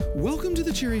Welcome to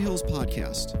the Cherry Hills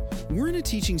Podcast. We're in a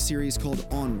teaching series called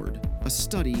Onward, a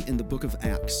study in the book of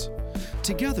Acts.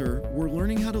 Together, we're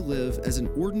learning how to live as an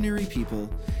ordinary people,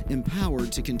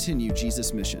 empowered to continue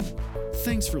Jesus' mission.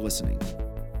 Thanks for listening.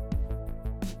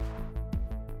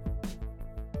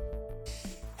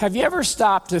 Have you ever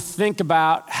stopped to think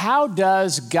about how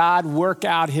does God work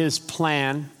out his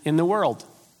plan in the world?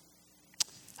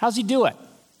 How's he do it?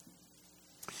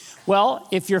 Well,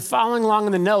 if you're following along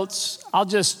in the notes, I'll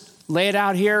just lay it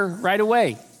out here right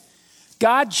away.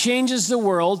 God changes the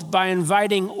world by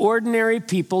inviting ordinary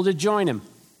people to join him.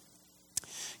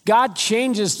 God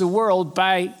changes the world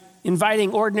by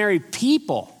inviting ordinary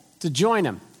people to join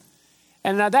him.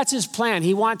 And that's his plan.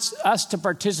 He wants us to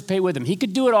participate with him. He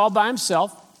could do it all by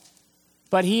himself,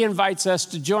 but he invites us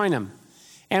to join him.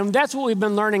 And that's what we've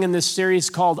been learning in this series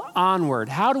called Onward.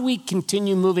 How do we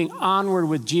continue moving onward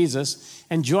with Jesus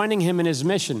and joining him in his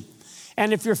mission?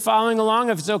 And if you're following along,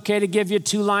 if it's okay to give you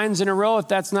 2 lines in a row, if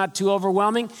that's not too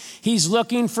overwhelming, he's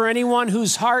looking for anyone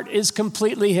whose heart is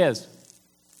completely his.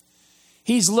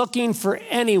 He's looking for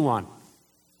anyone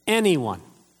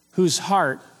whose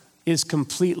heart is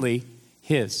completely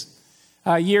his.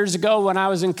 Years ago when I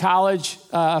was in college,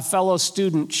 a fellow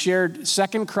student shared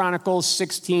 2 Chronicles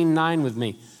 16:9 with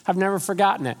me. I've never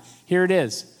forgotten it. Here it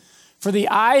is. For the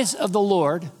eyes of the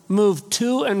Lord move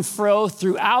to and fro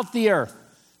throughout the earth,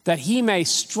 that he may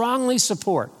strongly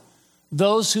support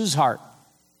those whose heart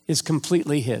is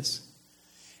completely his.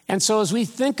 And so as we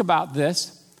think about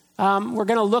this, we're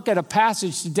going to look at a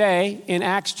passage today in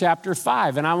Acts chapter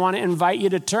 5. And I want to invite you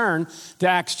to turn to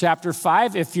Acts chapter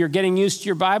 5. If you're getting used to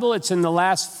your Bible, it's in the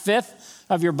last fifth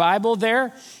of your Bible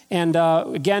there. And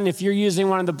again, if you're using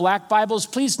one of the black Bibles,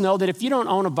 please know that if you don't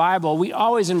own a Bible, we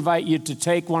always invite you to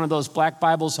take one of those black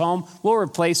Bibles home. We'll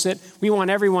replace it. We want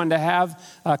everyone to have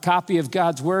a copy of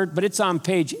God's Word, but it's on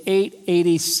page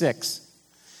 886.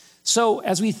 So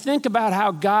as we think about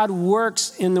how God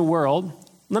works in the world,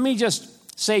 let me just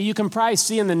say, you can probably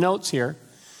see in the notes here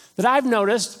that I've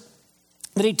noticed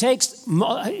that he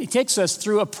takes us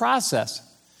through a process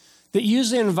that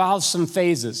usually involves some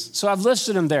phases. So I've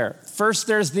listed them there. First,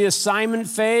 there's the assignment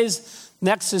phase.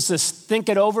 Next is this think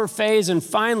it over phase. And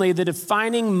finally, the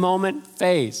defining moment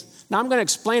phase. Now, I'm going to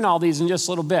explain all these in just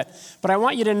a little bit. But I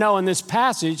want you to know in this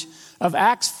passage of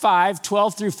Acts 5,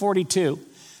 12 through 42,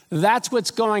 that's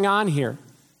what's going on here.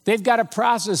 They've got to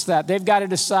process that. They've got to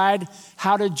decide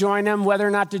how to join him, whether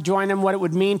or not to join him, what it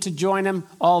would mean to join him,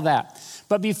 all that.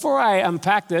 But before I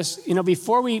unpack this,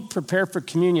 before we prepare for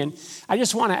communion, I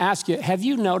just want to ask you, have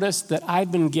you noticed that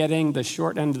I've been getting the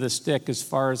short end of the stick as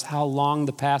far as how long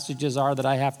the passages are that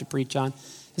I have to preach on?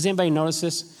 Has anybody noticed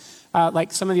this?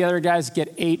 Like some of the other guys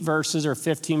get 8 verses or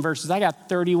 15 verses. I got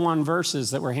 31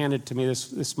 verses that were handed to me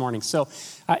this morning. So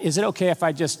is it okay if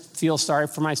I just feel sorry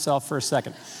for myself for a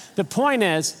second? The point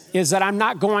is that I'm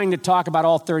not going to talk about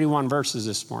all 31 verses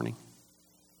this morning.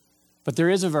 But there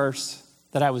is a verse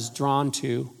that I was drawn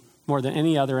to more than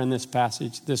any other in this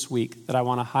passage this week that I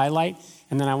want to highlight.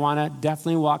 And then I want to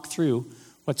definitely walk through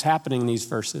what's happening in these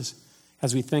verses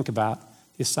as we think about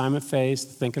the assignment phase,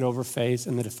 the think it over phase,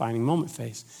 and the defining moment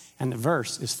phase. And the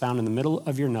verse is found in the middle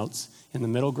of your notes, in the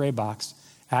middle gray box,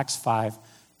 Acts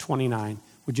 5:29.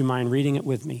 Would you mind reading it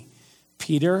with me?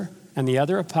 Peter and the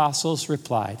other apostles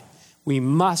replied, "We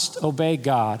must obey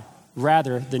God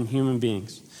rather than human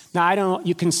beings." Now,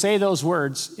 you can say those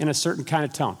words in a certain kind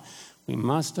of tone. We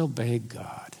must obey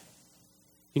God.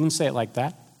 You can say it like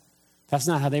that. That's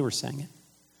not how they were saying it.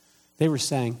 They were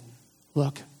saying,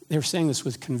 they were saying this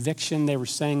with conviction. They were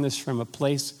saying this from a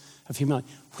place of humility.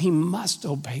 We must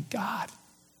obey God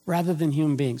rather than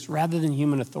human beings, rather than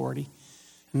human authority.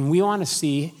 And we want to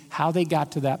see how they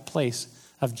got to that place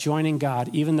of joining God,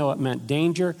 even though it meant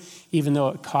danger, even though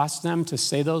it cost them to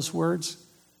say those words,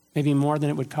 maybe more than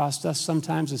it would cost us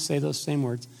sometimes to say those same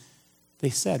words. They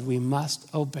said, we must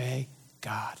obey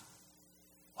God.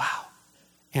 Wow.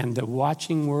 And the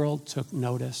watching world took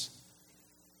notice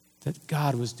that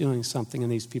God was doing something in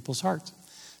these people's hearts.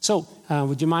 So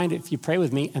would you mind if you pray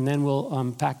with me, and then we'll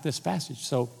unpack this passage.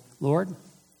 So, Lord,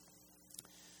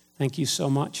 thank you so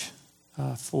much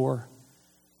for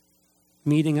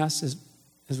meeting us as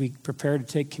we prepare to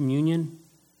take communion.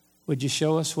 Would you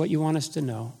show us what you want us to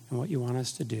know and what you want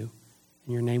us to do?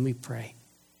 In your name we pray.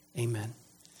 Amen.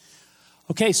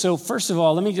 Okay, so first of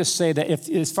all, let me just say that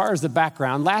as far as the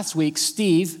background, last week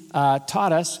Steve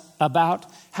taught us about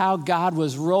how God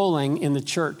was rolling in the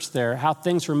church there, how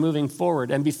things were moving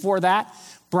forward. And before that,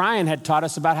 Brian had taught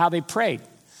us about how they prayed.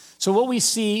 So what we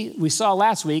saw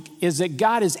last week is that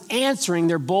God is answering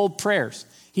their bold prayers.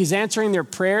 He's answering their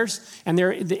prayers, and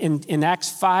they're in Acts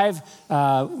 5,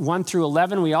 1 through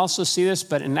 11, we also see this,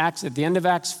 but at the end of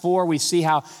Acts 4, we see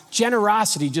how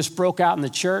generosity just broke out in the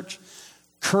church.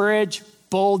 Courage,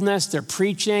 boldness, they're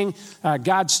preaching,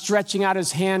 God stretching out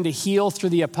his hand to heal through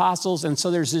the apostles, and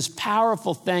so there's this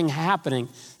powerful thing happening,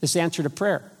 this answer to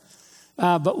prayer.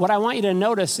 But what I want you to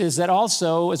notice is that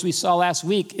also, as we saw last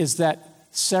week, is that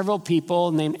several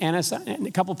people named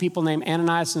a couple people named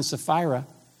Ananias and Sapphira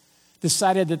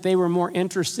decided that they were more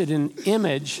interested in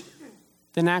image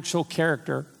than actual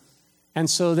character. And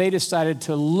so they decided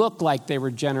to look like they were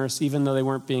generous, even though they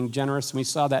weren't being generous. And we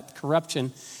saw that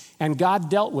corruption. And God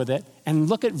dealt with it. And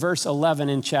look at verse 11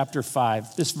 in chapter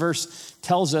 5. This verse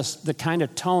tells us the kind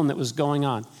of tone that was going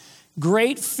on.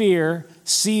 Great fear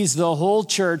seized the whole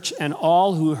church and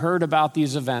all who heard about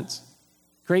these events.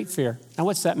 Great fear. Now,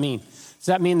 what's that mean? Does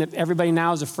that mean that everybody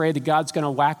now is afraid that God's going to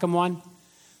whack them one?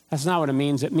 That's not what it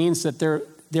means. It means that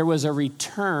there was a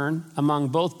return among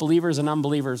both believers and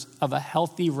unbelievers of a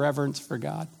healthy reverence for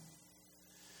God.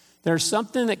 There's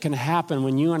something that can happen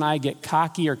when you and I get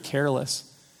cocky or careless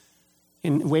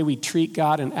in the way we treat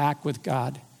God and act with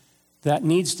God that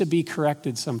needs to be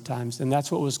corrected sometimes. And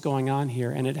that's what was going on here.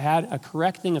 And it had a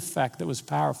correcting effect that was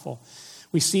powerful.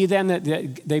 We see then that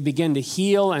they begin to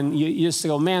heal, and you just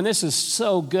go, man, this is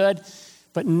so good.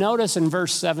 But notice in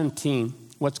verse 17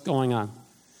 what's going on.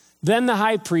 Then the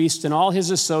high priest and all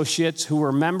his associates, who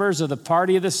were members of the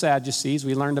party of the Sadducees,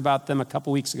 we learned about them a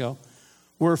couple weeks ago,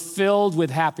 were filled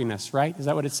with happiness, right? Is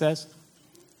that what it says?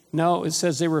 No, it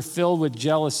says they were filled with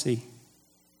jealousy.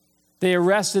 They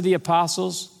arrested the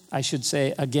apostles, I should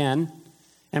say again,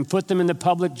 and put them in the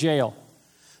public jail.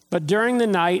 But during the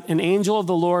night, an angel of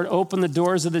the Lord opened the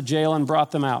doors of the jail and brought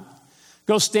them out.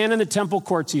 Go stand in the temple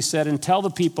courts, he said, and tell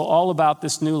the people all about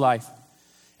this new life.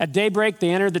 At daybreak,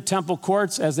 they entered the temple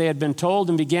courts as they had been told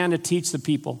and began to teach the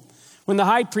people. When the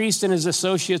high priest and his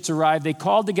associates arrived, they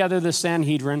called together the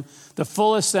Sanhedrin, the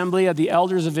full assembly of the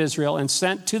elders of Israel, and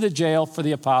sent to the jail for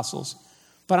the apostles.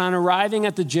 But on arriving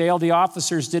at the jail, the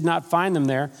officers did not find them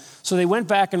there, so they went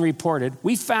back and reported,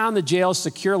 "We found the jail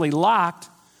securely locked,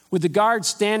 with the guards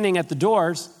standing at the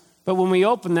doors, but when we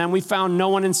opened them, we found no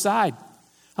one inside."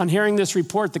 On hearing this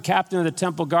report, the captain of the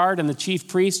temple guard and the chief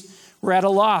priest were at a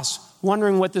loss,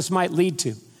 wondering what this might lead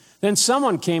to. Then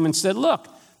someone came and said, "Look,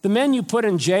 the men you put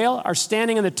in jail are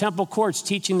standing in the temple courts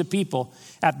teaching the people."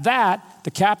 At that,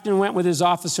 the captain went with his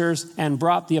officers and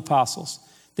brought the apostles.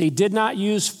 They did not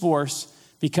use force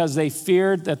because they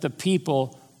feared that the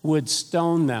people would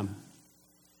stone them.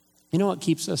 You know what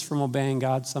keeps us from obeying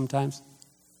God sometimes?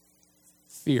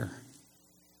 Fear.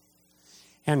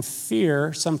 And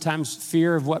fear, sometimes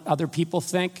fear of what other people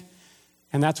think.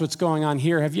 And that's what's going on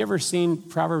here. Have you ever seen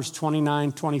Proverbs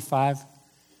 29:25?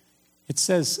 It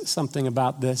says something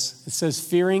about this. It says,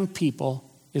 fearing people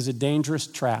is a dangerous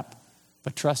trap,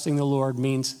 but trusting the Lord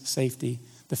means safety.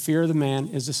 The fear of the man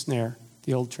is a snare,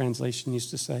 the old translation used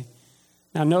to say.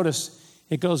 Now notice,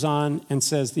 it goes on and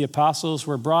says, the apostles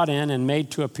were brought in and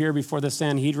made to appear before the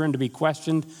Sanhedrin to be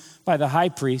questioned by the high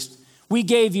priest. "We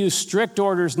gave you strict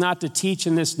orders not to teach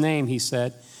in this name," he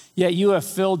said. "Yet you have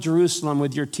filled Jerusalem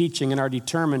with your teaching and are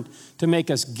determined to make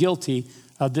us guilty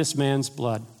of this man's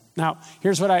blood." Now,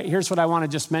 here's what I want to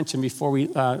just mention before we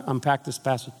unpack this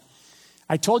passage.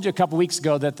 I told you a couple weeks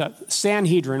ago that the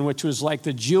Sanhedrin, which was like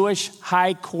the Jewish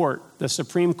high court, the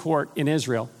Supreme Court in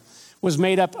Israel, was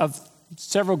made up of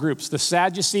several groups: the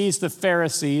Sadducees, the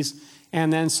Pharisees,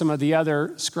 and then some of the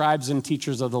other scribes and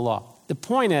teachers of the law. The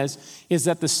point is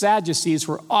that the Sadducees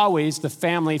were always the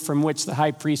family from which the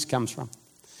high priest comes from.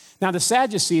 Now, the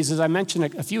Sadducees, as I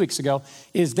mentioned a few weeks ago,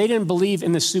 is they didn't believe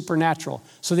in the supernatural.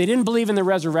 So they didn't believe in the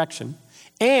resurrection,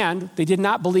 and they did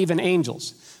not believe in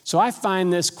angels. So I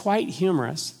find this quite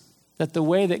humorous that the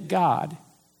way that God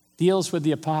deals with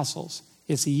the apostles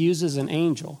is he uses an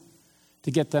angel to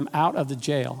get them out of the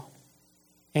jail.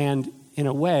 And in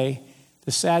a way,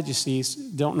 the Sadducees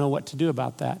don't know what to do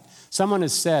about that. Someone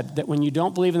has said that when you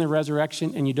don't believe in the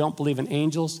resurrection and you don't believe in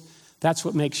angels, that's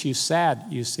what makes you sad,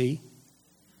 you see.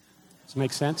 Does it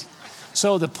make sense?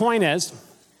 So the point is,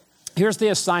 here's the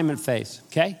assignment phase,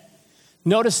 okay?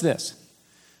 Notice this.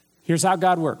 Here's how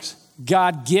God works.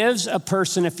 God gives a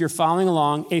person, if you're following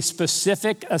along, a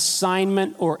specific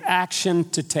assignment or action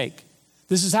to take.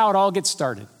 This is how it all gets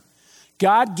started.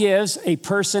 God gives a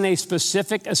person a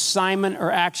specific assignment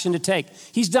or action to take.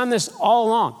 He's done this all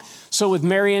along. So with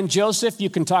Mary and Joseph,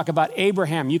 you can talk about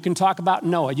Abraham. You can talk about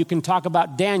Noah. You can talk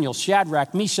about Daniel,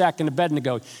 Shadrach, Meshach, and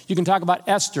Abednego. You can talk about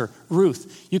Esther,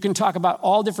 Ruth. You can talk about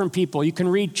all different people. You can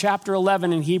read chapter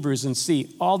 11 in Hebrews and see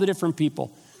all the different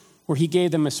people where he gave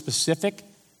them a specific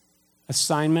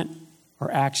assignment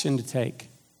or action to take.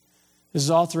 This is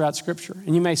all throughout Scripture.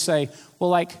 And you may say,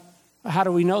 well, how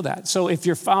do we know that? So if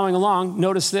you're following along,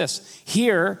 notice this.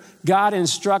 Here, God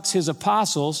instructs his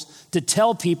apostles to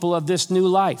tell people of this new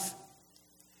life.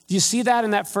 Do you see that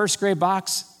in that first gray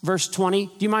box, verse 20?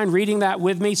 Do you mind reading that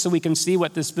with me so we can see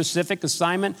what the specific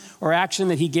assignment or action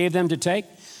that he gave them to take?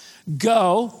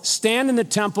 Go, stand in the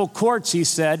temple courts, he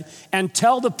said, and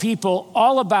tell the people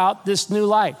all about this new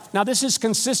life. Now, this is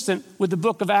consistent with the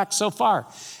book of Acts so far.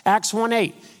 Acts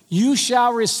 1:8, you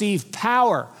shall receive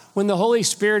power when the Holy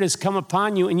Spirit has come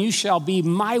upon you, and you shall be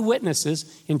my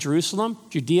witnesses in Jerusalem,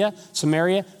 Judea,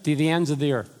 Samaria, to the ends of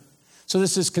the earth. So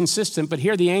this is consistent, but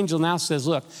here the angel now says,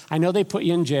 look, I know they put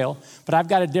you in jail, but I've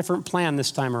got a different plan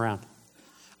this time around.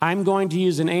 I'm going to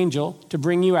use an angel to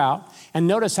bring you out, and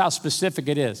notice how specific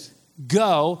it is.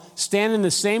 Go, stand in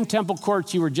the same temple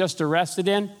courts you were just arrested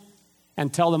in,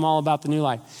 and tell them all about the new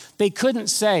life. They couldn't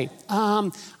say,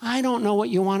 I don't know what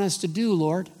you want us to do,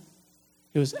 Lord.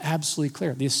 It was absolutely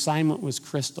clear. The assignment was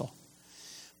crystal.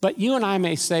 But you and I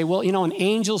may say, well, an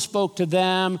angel spoke to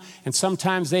them, and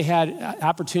sometimes they had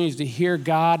opportunities to hear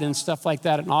God and stuff like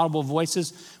that in audible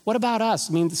voices. What about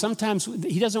us? I mean, sometimes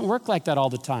he doesn't work like that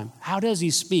all the time. How does he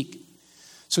speak?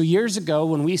 So years ago,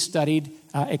 when we studied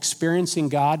Experiencing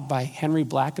God by Henry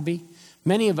Blackaby,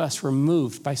 many of us were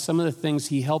moved by some of the things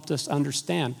he helped us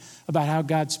understand about how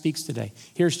God speaks today.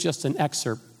 Here's just an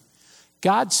excerpt.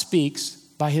 God speaks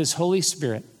by his Holy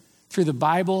Spirit through the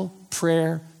Bible,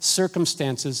 prayer,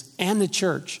 circumstances, and the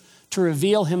church to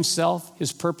reveal himself,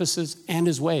 his purposes, and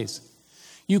his ways.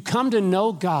 You come to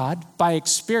know God by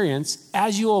experience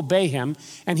as you obey him,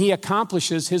 and he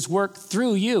accomplishes his work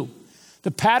through you.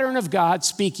 The pattern of God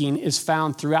speaking is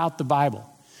found throughout the Bible.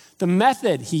 The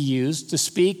method he used to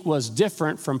speak was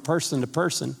different from person to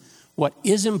person. What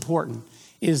is important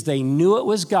is they knew it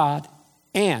was God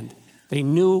and they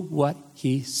knew what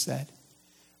he said.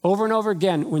 Over and over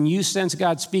again, when you sense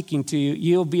God speaking to you,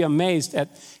 you'll be amazed at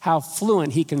how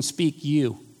fluent he can speak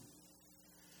you.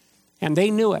 And they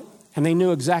knew it, and they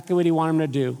knew exactly what he wanted them to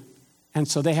do. And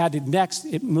so they had to, next,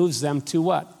 it moves them to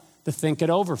what? The think it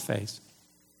over phase.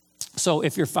 So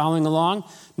if you're following along,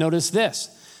 notice this,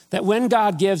 that when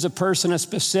God gives a person a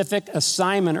specific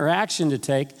assignment or action to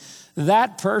take,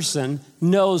 that person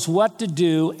knows what to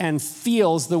do and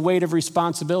feels the weight of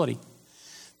responsibility.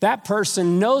 That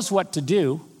person knows what to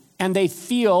do, and they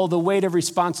feel the weight of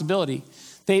responsibility.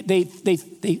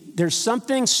 There's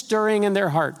something stirring in their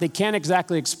heart. They can't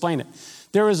exactly explain it.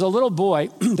 There was a little boy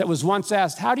that was once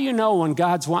asked, how do you know when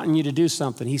God's wanting you to do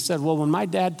something? He said, well, when my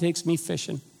dad takes me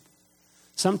fishing,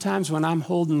 sometimes when I'm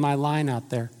holding my line out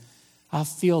there, I'll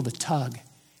feel the tug,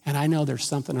 and I know there's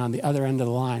something on the other end of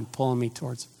the line pulling me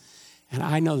towards him. And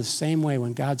I know the same way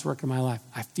when God's working my life,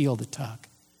 I feel the tug.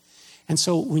 And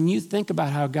so when you think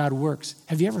about how God works,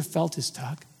 have you ever felt his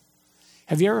tug?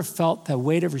 Have you ever felt the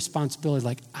weight of responsibility?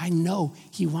 Like, I know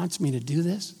he wants me to do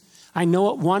this. I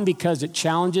know it, one, because it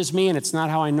challenges me and it's not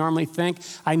how I normally think.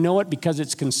 I know it because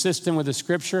it's consistent with the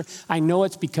scripture. I know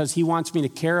it's because he wants me to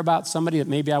care about somebody that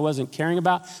maybe I wasn't caring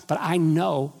about. But I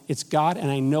know it's God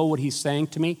and I know what he's saying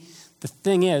to me. The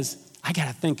thing is, I got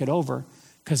to think it over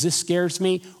because this scares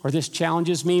me or this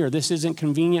challenges me or this isn't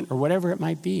convenient or whatever it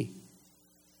might be.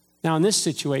 Now, in this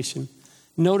situation,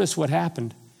 notice what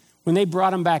happened. When they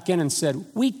brought him back in and said,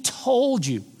 we told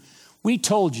you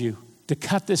to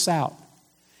cut this out.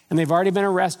 And they've already been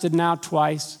arrested now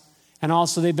twice. And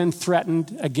also they've been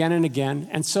threatened again and again.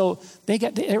 And so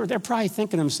they're probably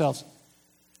thinking to themselves,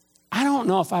 I don't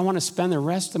know if I want to spend the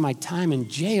rest of my time in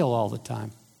jail all the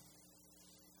time.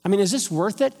 I mean, is this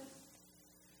worth it?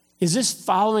 Is this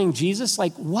following Jesus?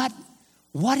 Like, what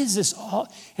is this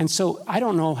all? And so I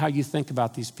don't know how you think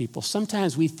about these people.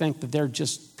 Sometimes we think that they're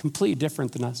just completely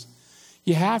different than us.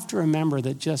 You have to remember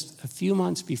that just a few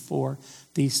months before,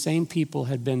 these same people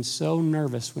had been so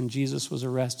nervous when Jesus was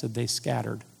arrested, they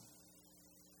scattered.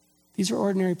 These are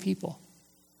ordinary people.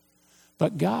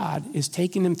 But God is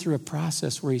taking them through a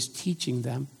process where he's teaching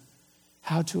them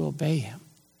how to obey him.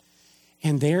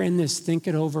 And they're in this think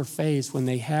it over phase when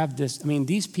they have this. I mean,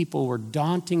 these people were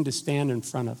daunting to stand in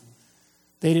front of.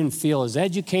 They didn't feel as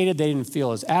educated. They didn't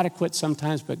feel as adequate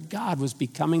sometimes, but God was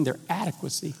becoming their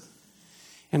adequacy.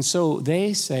 And so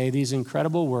they say these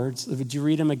incredible words. Would you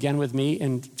read them again with me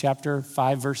in chapter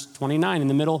 5, verse 29 in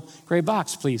the middle gray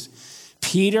box, please?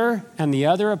 Peter and the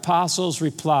other apostles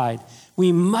replied,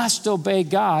 we must obey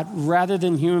God rather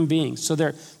than human beings. So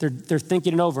they're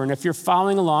thinking it over. And if you're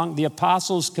following along, the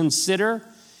apostles consider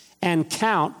and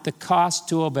count the cost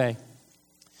to obey.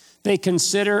 They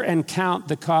consider and count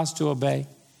the cost to obey.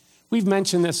 We've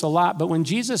mentioned this a lot, but when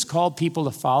Jesus called people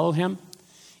to follow him,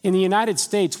 In the United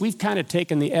States, we've kind of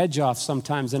taken the edge off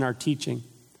sometimes in our teaching.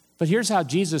 But here's how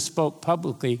Jesus spoke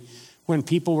publicly when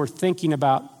people were thinking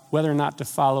about whether or not to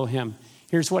follow him.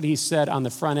 Here's what he said on the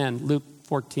front end, Luke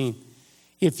 14.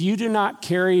 If you do not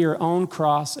carry your own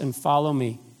cross and follow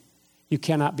me, you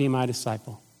cannot be my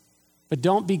disciple. But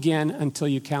don't begin until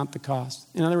you count the cost.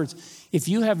 In other words, if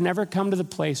you have never come to the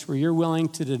place where you're willing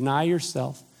to deny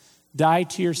yourself, die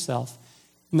to yourself,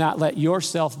 not let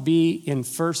yourself be in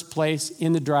first place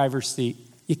in the driver's seat,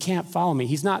 you can't follow me.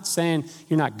 He's not saying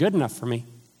you're not good enough for me.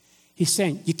 He's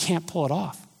saying you can't pull it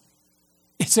off.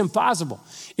 It's impossible.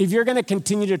 If you're going to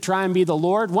continue to try and be the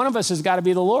Lord, one of us has got to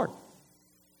be the Lord.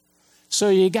 So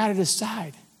you got to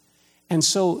decide. And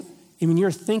so when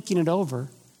you're thinking it over,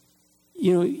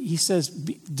 he says,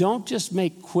 don't just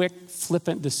make quick,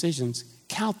 flippant decisions.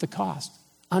 Count the cost.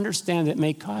 Understand that it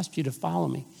may cost you to follow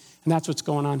me. And that's what's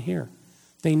going on here.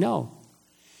 They know.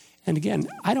 And again,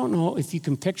 I don't know if you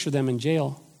can picture them in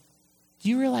jail. Do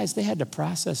you realize they had to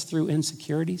process through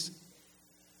insecurities?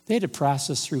 They had to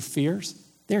process through fears.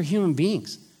 They're human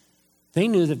beings. They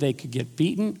knew that they could get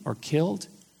beaten or killed.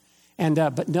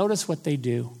 But notice what they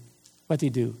do.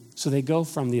 So they go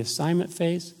from the assignment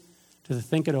phase to the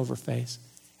think it over phase,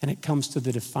 and it comes to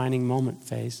the defining moment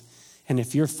phase. And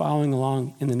if you're following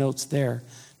along in the notes there,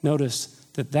 notice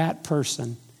that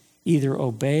person either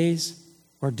obeys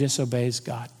or disobeys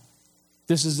God.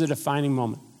 This is the defining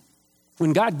moment.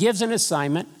 When God gives an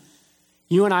assignment,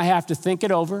 you and I have to think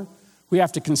it over. We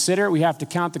have to consider it. We have to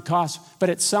count the cost. But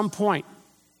at some point,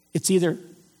 it's either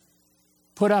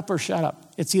put up or shut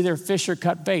up. It's either fish or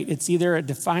cut bait. It's either a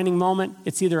defining moment.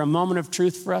 It's either a moment of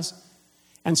truth for us.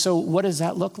 And so what does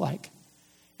that look like?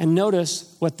 And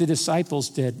notice what the disciples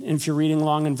did. And if you're reading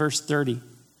along in verse 30,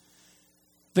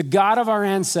 the God of our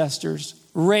ancestors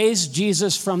raised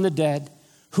Jesus from the dead,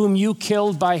 whom you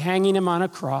killed by hanging him on a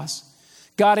cross.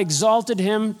 God exalted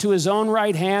him to his own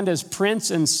right hand as Prince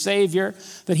and Savior,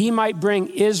 that he might bring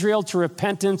Israel to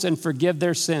repentance and forgive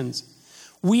their sins.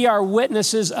 We are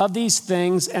witnesses of these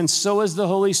things, and so is the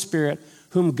Holy Spirit,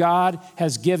 whom God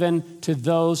has given to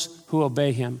those who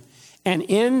obey him. And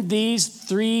in these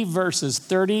three verses,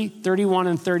 30, 31,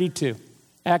 and 32,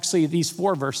 actually these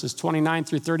four verses, 29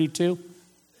 through 32,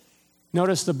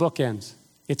 notice the bookends.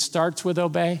 It starts with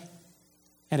obey,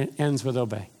 and it ends with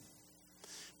obey.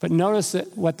 But notice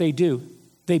that what they do,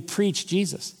 they preach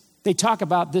Jesus. They talk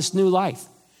about this new life.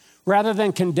 Rather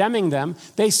than condemning them,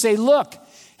 they say, look,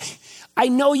 I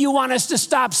know you want us to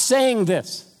stop saying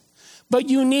this, but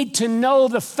you need to know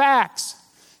the facts.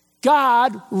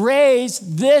 God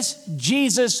raised this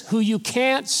Jesus who you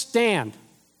can't stand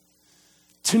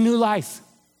to new life.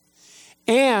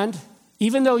 And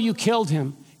even though you killed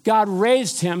him, God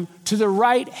raised him to the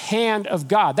right hand of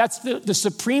God. That's the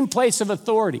supreme place of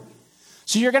authority.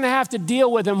 So you're going to have to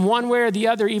deal with him one way or the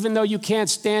other, even though you can't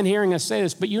stand hearing us say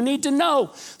this. But you need to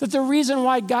know that the reason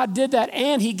why God did that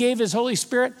and he gave his Holy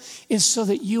Spirit is so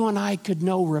that you and I could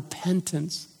know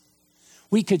repentance.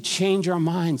 We could change our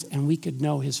minds and we could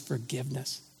know his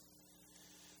forgiveness.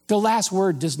 The last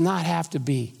word does not have to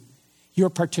be your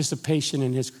participation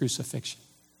in his crucifixion.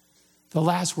 The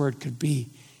last word could be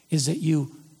is that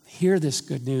you hear this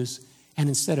good news and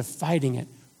instead of fighting it,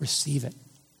 receive it.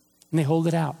 And they hold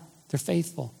it out. They're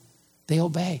faithful. They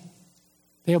obey.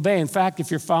 They obey. In fact, if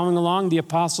you're following along, the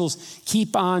apostles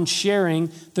keep on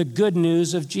sharing the good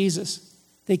news of Jesus.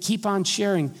 They keep on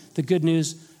sharing the good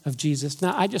news of Jesus.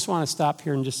 Now, I just want to stop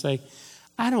here and just say,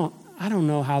 I don't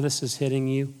know how this is hitting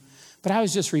you, but I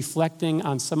was just reflecting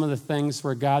on some of the things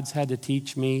where God's had to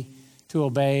teach me to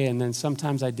obey, and then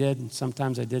sometimes I did and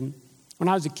sometimes I didn't. When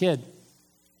I was a kid,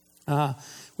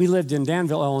 we lived in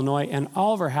Danville, Illinois, and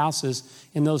all of our houses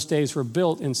in those days were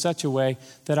built in such a way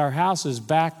that our houses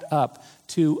backed up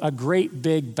to a great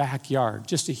big backyard,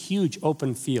 just a huge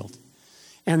open field.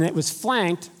 And it was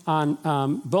flanked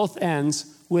on both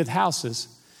ends with houses.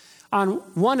 On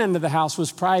one end of the house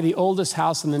was probably the oldest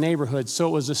house in the neighborhood, so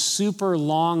it was a super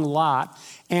long lot,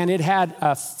 and it had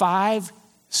a 5-stall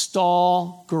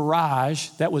garage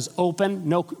that was open,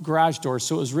 no garage doors,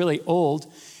 so it was really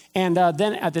old. And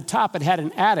then at the top, it had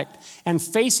an attic. And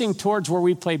facing towards where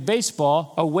we played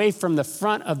baseball, away from the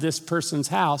front of this person's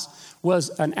house, was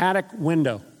an attic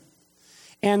window.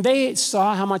 And they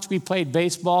saw how much we played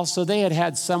baseball, so they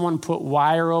had someone put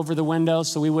wire over the window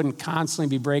so we wouldn't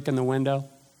constantly be breaking the window.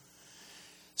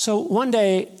 So one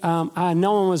day, no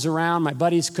one was around. My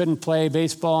buddies couldn't play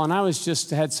baseball, and I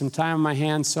had some time on my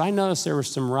hands. So I noticed there were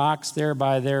some rocks there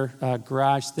by their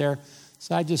garage there.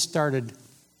 So I just started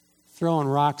throwing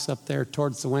rocks up there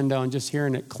towards the window and just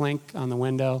hearing it clink on the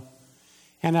window.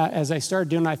 And as I started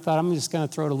doing it, I thought, I'm just going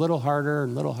to throw it a little harder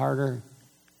and a little harder.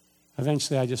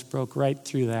 Eventually, I just broke right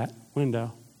through that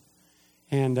window.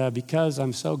 And because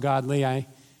I'm so godly, I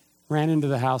ran into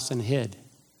the house and hid.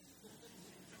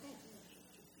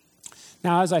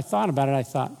 Now, as I thought about it, I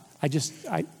thought,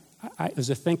 it was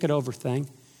a think it over thing,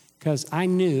 because I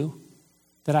knew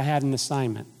that I had an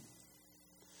assignment.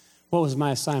 What was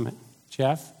my assignment?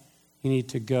 Jeff, you need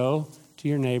to go to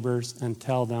your neighbors and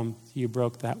tell them you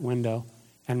broke that window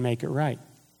and make it right.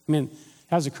 I mean,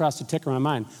 that was across the ticker of my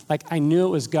mind. Like, I knew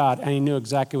it was God, and I knew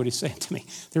exactly what he's saying to me.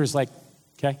 There was like,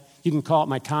 okay, you can call it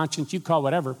my conscience, you call it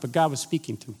whatever, but God was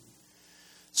speaking to me.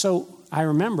 So I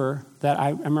remember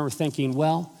thinking,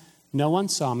 well, no one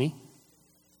saw me.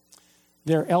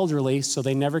 They're elderly, so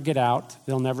they never get out.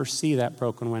 They'll never see that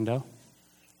broken window.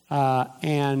 I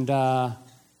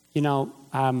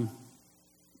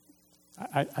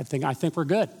think we're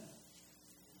good.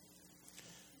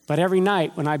 But every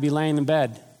night when I'd be laying in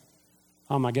bed,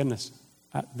 oh my goodness,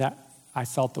 I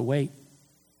felt the weight.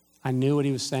 I knew what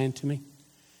he was saying to me,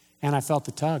 and I felt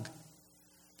the tug.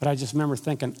 But I just remember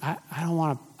thinking, I don't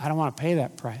want to pay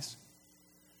that price.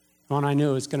 When I knew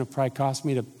it was going to probably cost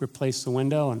me to replace the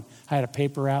window, and I had a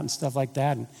paper out and stuff like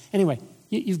that. And anyway,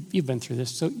 you've been through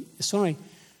this. So anyway,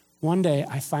 one day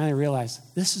I finally realized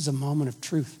this is a moment of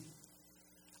truth.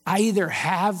 I either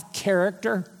have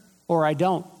character or I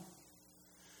don't.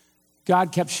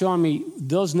 God kept showing me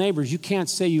those neighbors, you can't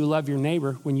say you love your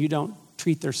neighbor when you don't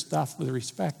treat their stuff with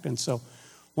respect. And so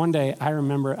one day I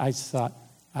remember I thought,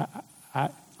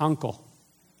 Uncle,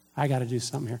 I got to do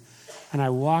something here. And I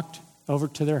walked over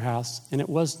to their house, and it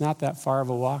was not that far of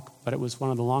a walk, but it was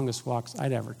one of the longest walks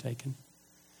I'd ever taken.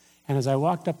 And as I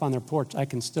walked up on their porch, I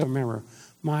can still remember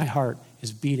my heart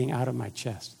is beating out of my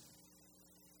chest.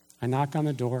 I knock on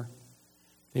the door.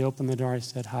 They open the door. I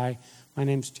said, hi, my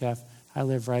name's Jeff. I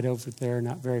live right over there,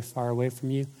 not very far away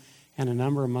from you. And a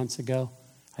number of months ago,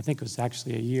 I think it was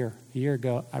actually a year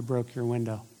ago, I broke your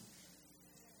window.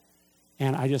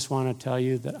 And I just want to tell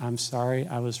you that I'm sorry,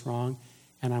 I was wrong,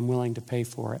 and I'm willing to pay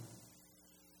for it.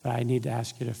 But I need to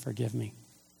ask you to forgive me.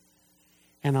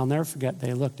 And I'll never forget,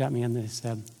 they looked at me and they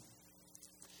said,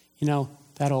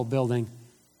 that old building,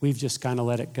 we've just kind of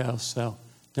let it go, so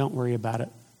don't worry about it.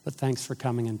 But thanks for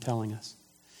coming and telling us.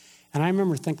 And I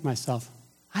remember thinking to myself,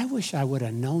 I wish I would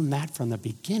have known that from the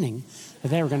beginning, that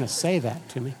they were going to say that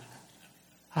to me.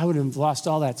 I would have lost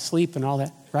all that sleep and all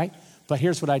that, right? But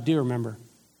here's what I do remember.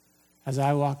 As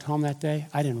I walked home that day,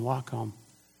 I didn't walk home.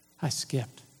 I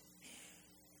skipped.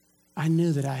 I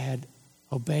knew that I had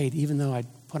obeyed, even though I'd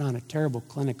put on a terrible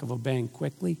clinic of obeying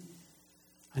quickly.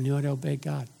 I knew I'd obeyed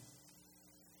God.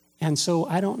 And so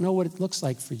I don't know what it looks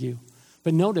like for you.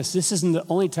 But notice, this isn't the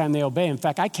only time they obey. In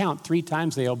fact, I count 3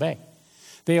 times they obey.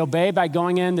 They obey by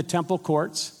going in the temple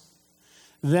courts.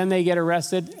 Then they get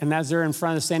arrested, and as they're in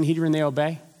front of the Sanhedrin, they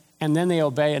obey. And then they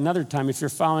obey another time. If you're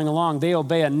following along, they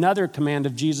obey another command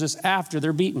of Jesus after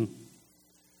they're beaten.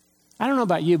 I don't know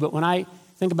about you, but when I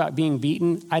think about being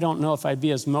beaten, I don't know if I'd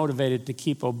be as motivated to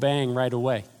keep obeying right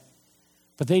away.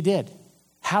 But they did.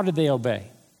 How did they obey?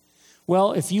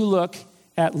 Well, if you look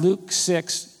at Luke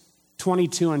 6,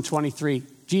 22 and 23,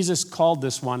 Jesus called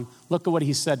this one. Look at what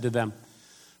he said to them.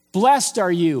 Blessed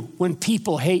are you when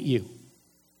people hate you.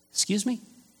 Excuse me?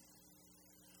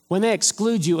 When they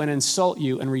exclude you and insult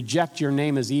you and reject your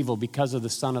name as evil because of the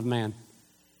Son of Man.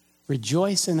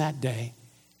 Rejoice in that day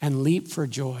and leap for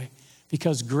joy,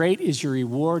 because great is your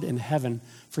reward in heaven,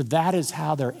 for that is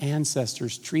how their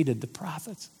ancestors treated the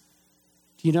prophets.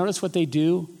 Do you notice what they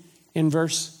do in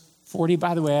verse 40?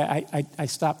 By the way, I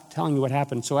stopped telling you what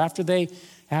happened. So after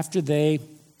they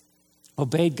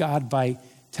obeyed God by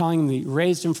telling them he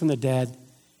raised him from the dead,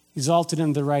 exalted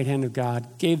him to the right hand of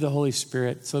God, gave the Holy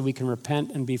Spirit so that we can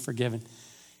repent and be forgiven.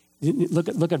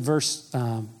 Look at verse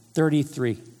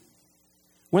 33.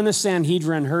 When the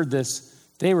Sanhedrin heard this,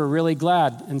 they were really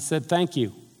glad and said, thank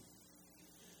you.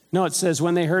 No, it says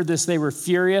when they heard this, they were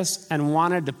furious and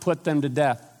wanted to put them to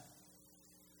death.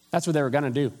 That's what they were going to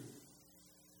do.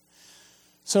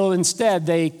 So instead,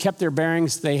 they kept their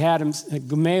bearings. They had him,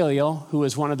 Gamaliel, who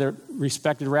was one of the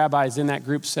respected rabbis in that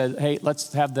group, said, hey,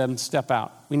 let's have them step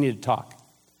out. We need to talk.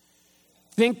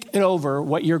 Think it over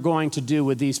what you're going to do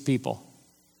with these people.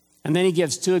 And then he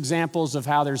gives 2 examples of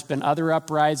how there's been other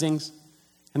uprisings,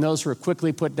 and those were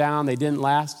quickly put down. They didn't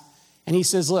last. And he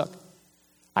says, look,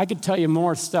 I could tell you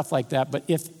more stuff like that, but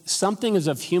if something is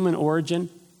of human origin,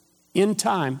 in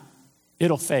time,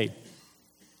 it'll fade.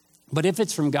 But if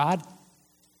it's from God,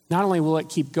 not only will it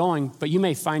keep going, but you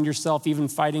may find yourself even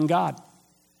fighting God.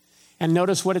 And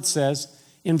notice what it says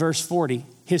in verse 40.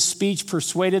 His speech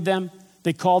persuaded them.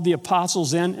 They called the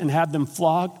apostles in and had them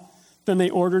flogged. Then they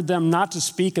ordered them not to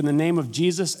speak in the name of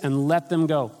Jesus and let them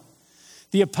go.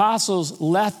 The apostles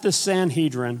left the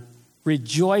Sanhedrin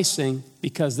rejoicing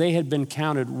because they had been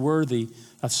counted worthy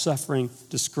of suffering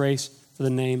disgrace for the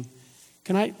name.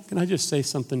 Can I just say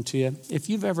something to you? If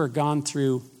you've ever gone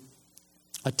through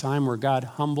a time where God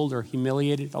humbled or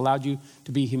humiliated, allowed you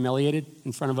to be humiliated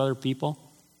in front of other people,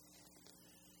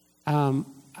 I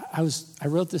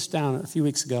wrote this down a few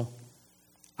weeks ago.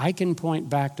 I can point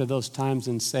back to those times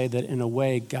and say that in a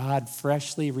way, God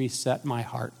freshly reset my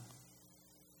heart.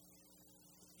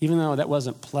 Even though that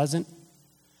wasn't pleasant,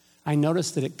 I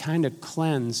noticed that it kind of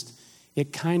cleansed,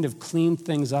 it kind of cleaned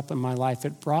things up in my life.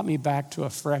 It brought me back to a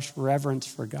fresh reverence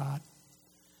for God.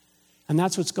 And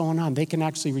that's what's going on. They can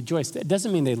actually rejoice. It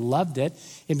doesn't mean they loved it.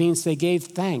 It means they gave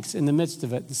thanks in the midst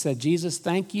of it. They said, Jesus,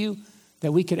 thank you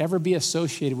that we could ever be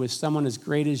associated with someone as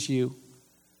great as you.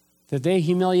 That they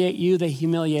humiliate you, they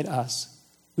humiliate us.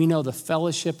 We know the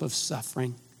fellowship of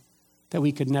suffering that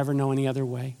we could never know any other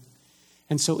way.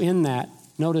 And so in that,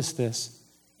 notice this,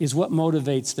 is what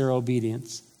motivates their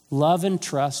obedience. Love and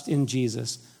trust in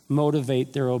Jesus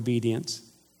motivate their obedience.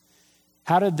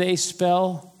 How did they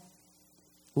spell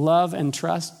love and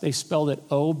trust? They spelled it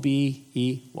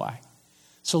O-B-E-Y.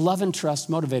 So love and trust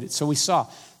motivated. So we saw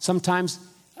sometimes,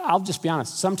 I'll just be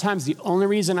honest, sometimes the only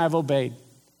reason I've obeyed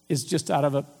is just out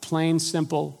of a plain,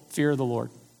 simple fear of the Lord,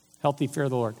 healthy fear of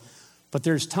the Lord. But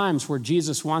there's times where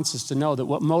Jesus wants us to know that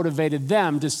what motivated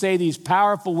them to say these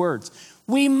powerful words,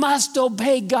 we must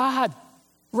obey God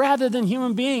rather than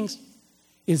human beings,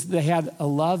 is they had a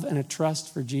love and a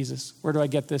trust for Jesus. Where do I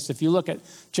get this? If you look at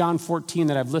John 14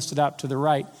 that I've listed out to the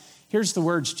right, here's the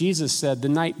words Jesus said the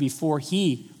night before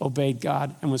he obeyed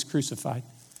God and was crucified.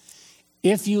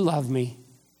 If you love me,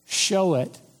 show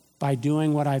it by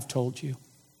doing what I've told you.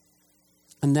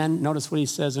 And then notice what he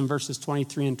says in verses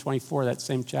 23 and 24, that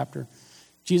same chapter.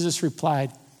 Jesus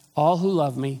replied, all who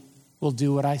love me will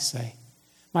do what I say.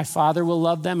 My Father will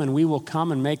love them, and we will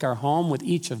come and make our home with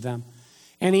each of them.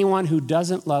 Anyone who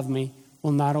doesn't love me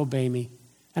will not obey me.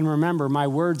 And remember, my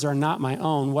words are not my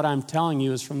own. What I'm telling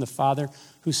you is from the Father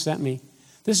who sent me.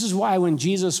 This is why when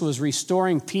Jesus was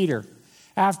restoring Peter,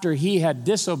 after he had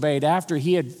disobeyed, after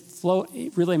he had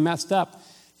really messed up,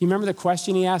 you remember the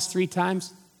question he asked 3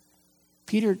 times?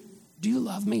 Peter, do you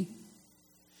love me?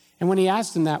 And when he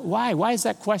asked him that, why? Why is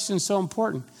that question so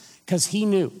important? Because he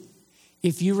knew,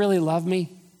 if you really love me,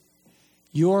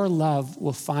 your love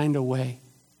will find a way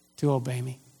to obey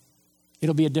me.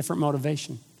 It'll be a different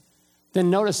motivation. Then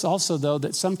notice also, though,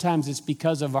 that sometimes it's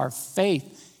because of our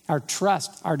faith, our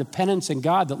trust, our dependence in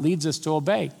God that leads us to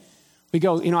obey. We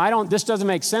go, this doesn't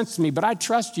make sense to me, but I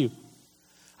trust you.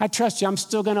 I trust you. I'm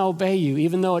still going to obey you,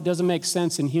 even though it doesn't make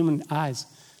sense in human eyes.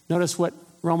 Notice what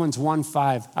Romans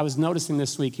 1:5. I was noticing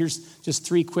this week. Here's just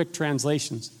 3 quick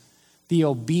translations. The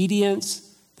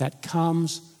obedience that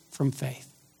comes from faith.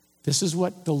 This is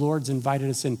what the Lord's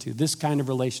invited us into, this kind of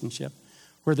relationship,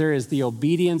 where there is the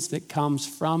obedience that comes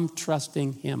from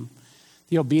trusting him.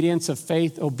 The obedience of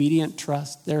faith, obedient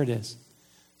trust, there it is.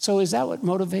 So is that what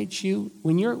motivates you?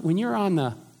 When you're on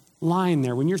the line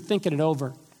there, when you're thinking it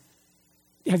over,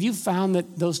 have you found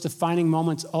that those defining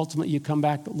moments, ultimately you come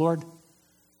back, Lord,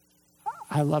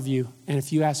 I love you, and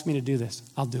if you ask me to do this,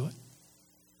 I'll do it.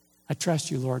 I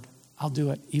trust you, Lord. I'll do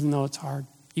it, even though it's hard,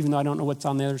 even though I don't know what's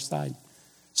on the other side.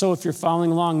 So if you're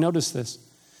following along, notice this,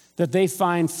 that they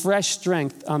find fresh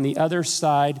strength on the other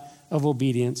side of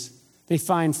obedience. They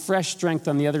find fresh strength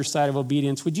on the other side of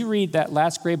obedience. Would you read that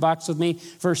last gray box with me,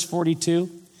 verse 42?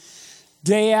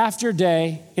 Day after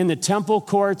day, in the temple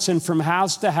courts and from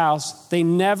house to house, they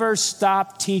never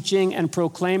stopped teaching and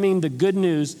proclaiming the good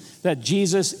news that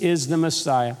Jesus is the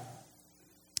Messiah.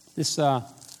 This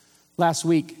last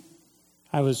week,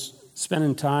 I was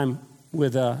spending time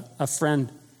with a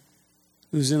friend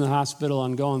who's in the hospital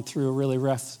and going through a really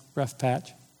rough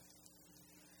patch.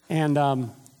 And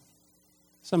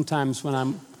sometimes when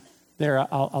I'm there,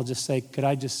 I'll just say, could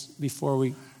I just, before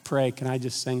we pray, can I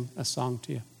just sing a song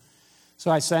to you? So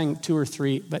I sang 2 or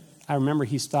 3, but I remember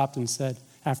he stopped and said,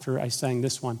 after I sang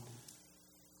this one,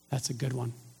 that's a good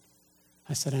one.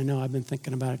 I said, I know, I've been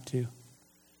thinking about it too.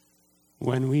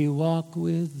 When we walk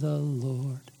with the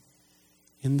Lord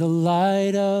in the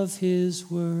light of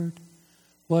his word,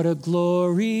 what a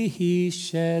glory he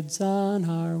sheds on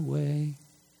our way.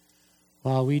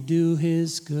 While we do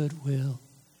his good will,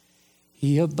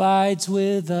 he abides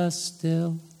with us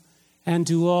still. And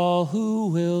to all who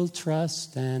will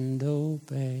trust and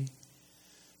obey,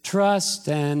 trust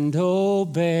and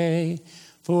obey,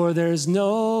 for there's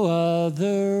no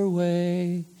other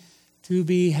way to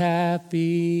be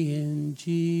happy in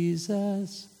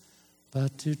Jesus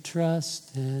but to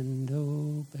trust and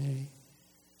obey.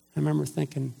 I remember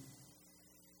thinking,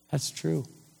 That's true.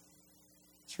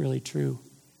 It's really true.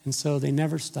 And so they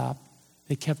never stopped.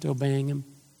 They kept obeying him.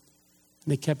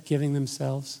 And they kept giving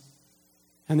themselves.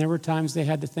 And there were times they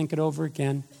had to think it over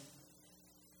again.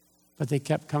 But they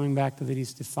kept coming back to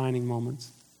these defining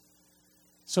moments.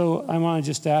 So I want to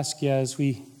just ask you as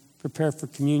we prepare for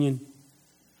communion,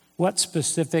 what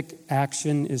specific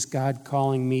action is God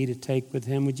calling me to take with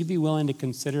him? Would you be willing to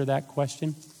consider that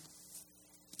question?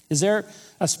 Is there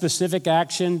a specific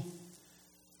action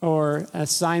or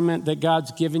assignment that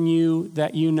God's given you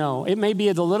that you know? It may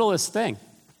be the littlest thing.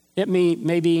 It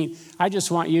may be, I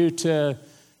just want you to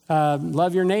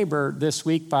love your neighbor this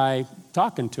week by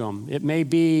talking to him. It may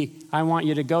be, I want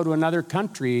you to go to another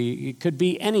country. It could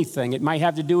be anything. It might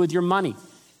have to do with your money.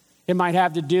 It might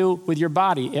have to do with your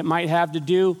body. It might have to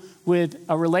do with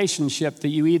a relationship that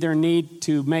you either need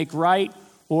to make right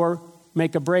or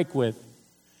make a break with.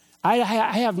 I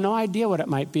have no idea what it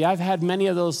might be. I've had many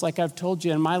of those, like I've told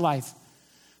you, in my life.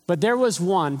 But there was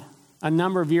one a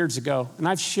number of years ago, and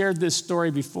I've shared this story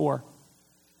before,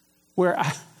 where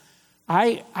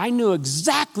I knew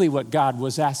exactly what God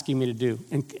was asking me to do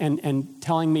and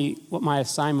telling me what my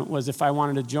assignment was if I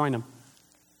wanted to join him.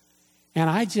 And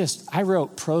I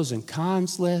wrote pros and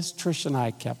cons lists. Trish and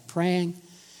I kept praying.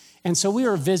 And so we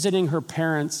were visiting her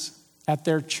parents at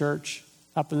their church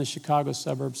up in the Chicago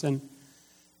suburbs. And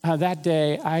that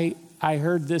day, I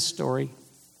heard this story.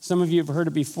 Some of you have heard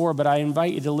it before, but I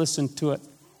invite you to listen to it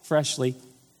freshly.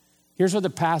 Here's what the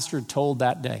pastor told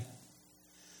that day.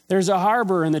 There's a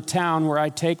harbor in the town where I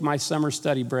take my summer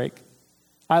study break.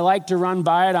 I like to run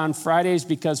by it on Fridays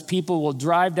because people will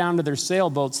drive down to their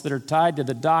sailboats that are tied to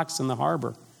the docks in the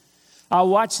harbor. I'll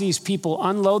watch these people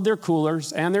unload their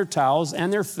coolers and their towels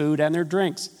and their food and their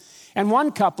drinks. And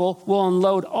one couple will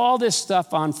unload all this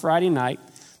stuff on Friday night.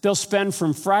 They'll spend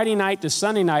from Friday night to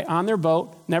Sunday night on their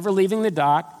boat, never leaving the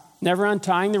dock, never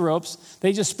untying the ropes.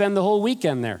 They just spend the whole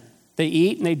weekend there. They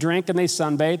eat and they drink and they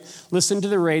sunbathe, listen to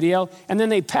the radio, and then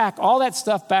they pack all that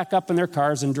stuff back up in their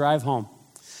cars and drive home.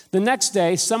 The next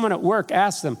day, someone at work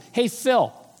asks them, "Hey,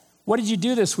 Phil, what did you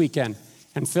do this weekend?"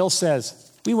 And Phil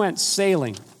says, "We went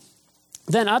sailing."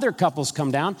 Then other couples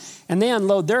come down and they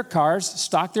unload their cars,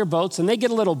 stock their boats, and they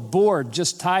get a little board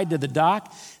just tied to the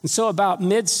dock. And so about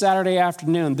mid-Saturday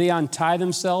afternoon, they untie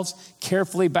themselves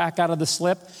carefully back out of the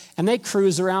slip and they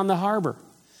cruise around the harbor.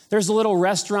 There's a little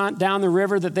restaurant down the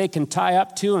river that they can tie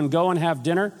up to and go and have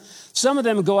dinner. Some of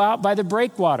them go out by the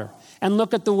breakwater and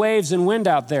look at the waves and wind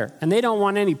out there. And they don't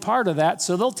want any part of that,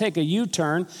 so they'll take a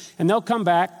U-turn and they'll come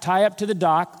back, tie up to the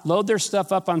dock, load their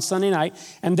stuff up on Sunday night,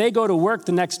 and they go to work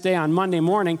the next day on Monday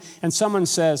morning, and someone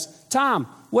says, "Tom,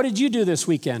 what did you do this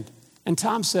weekend?" And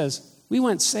Tom says, "We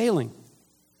went sailing."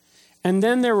 And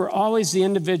then there were always the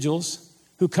individuals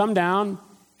who come down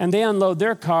and they unload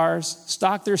their cars,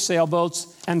 stock their sailboats,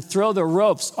 and throw the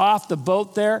ropes off the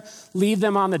boat there, leave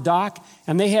them on the dock,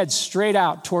 and they head straight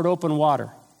out toward open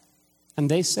water. And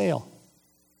they sail.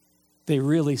 They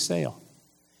really sail.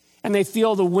 And they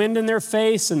feel the wind in their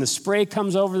face, and the spray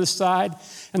comes over the side,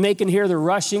 and they can hear the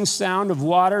rushing sound of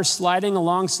water sliding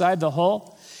alongside the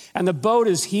hull. And the boat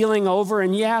is heeling over,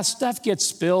 and yeah, stuff gets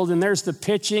spilled, and there's the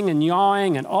pitching and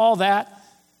yawing and all that.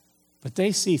 But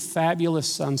they see fabulous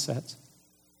sunsets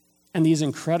and these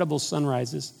incredible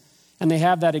sunrises, and they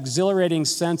have that exhilarating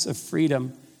sense of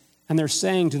freedom, and they're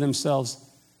saying to themselves,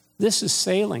 "This is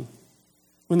sailing."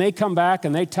 When they come back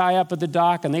and they tie up at the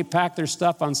dock and they pack their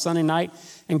stuff on Sunday night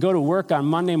and go to work on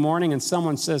Monday morning, and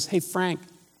someone says, "Hey, Frank,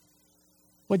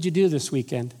 what'd you do this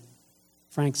weekend?"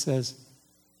 Frank says,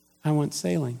 "I went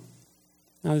sailing."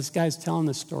 Now this guy's telling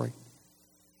this story,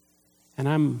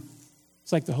 and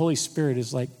it's like the Holy Spirit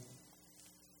is like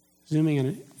zooming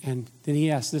in, and then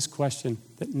he asked this question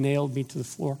that nailed me to the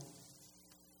floor.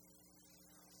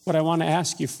 What I want to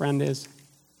ask you, friend, is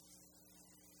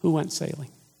who went sailing?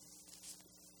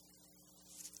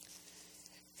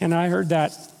 And I heard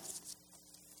that,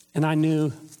 and I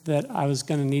knew that I was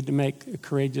going to need to make a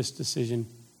courageous decision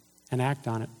and act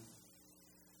on it.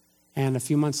 And a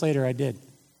few months later, I did.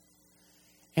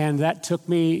 And that took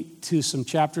me to some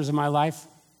chapters of my life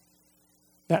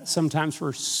that sometimes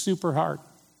were super hard.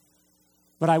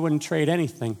 But I wouldn't trade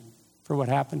anything for what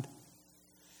happened.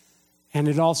 And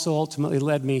it also ultimately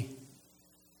led me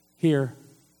here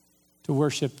to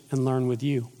worship and learn with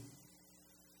you.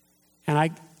 And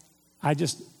I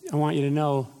want you to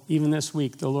know, even this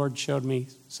week, the Lord showed me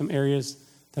some areas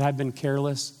that I've been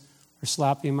careless or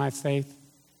sloppy in my faith,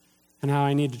 and how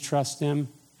I need to trust him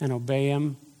and obey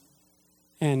him.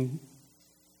 And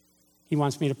he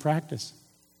wants me to practice.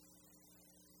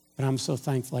 But I'm so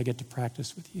thankful I get to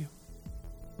practice with you.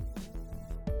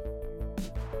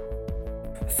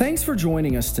 Thanks for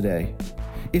joining us today.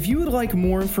 If you would like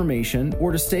more information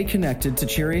or to stay connected to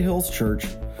Cherry Hills Church,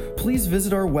 please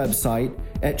visit our website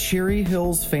at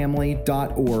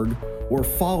cherryhillsfamily.org or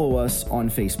follow us on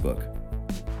Facebook.